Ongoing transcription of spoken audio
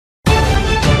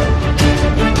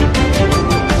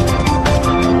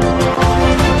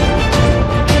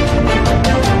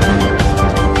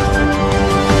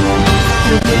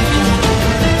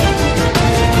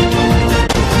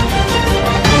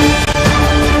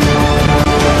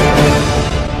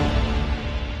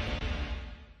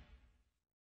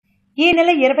ఈ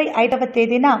నెల 25వ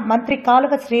తేదీన మంత్రి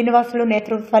కాలువ శ్రీనివాసులు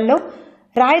నేతృత్వంలో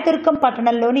రాయదుర్గం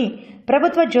పట్టణంలోని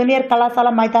ప్రభుత్వ జూనియర్ కళాశాల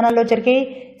మైదానంలో జరిగే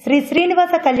శ్రీ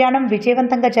శ్రీనివాస కళ్యాణం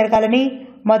విజయవంతంగా జరగాలని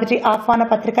మొదటి ఆహ్వాన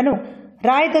పత్రికను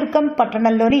రాయదుర్గం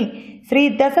పట్టణంలోని శ్రీ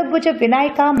దశభుజ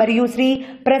వినాయక మరియు శ్రీ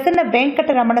ప్రసన్న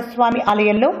వెంకటరమణ స్వామి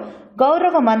ఆలయంలో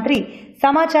గౌరవ మంత్రి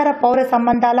సమాచార పౌర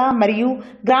సంబంధాల మరియు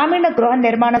గ్రామీణ గృహ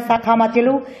నిర్మాణ శాఖ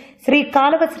మంత్రులు శ్రీ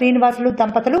కాలువ శ్రీనివాసులు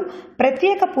దంపతులు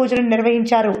ప్రత్యేక పూజలు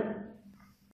నిర్వహించారు.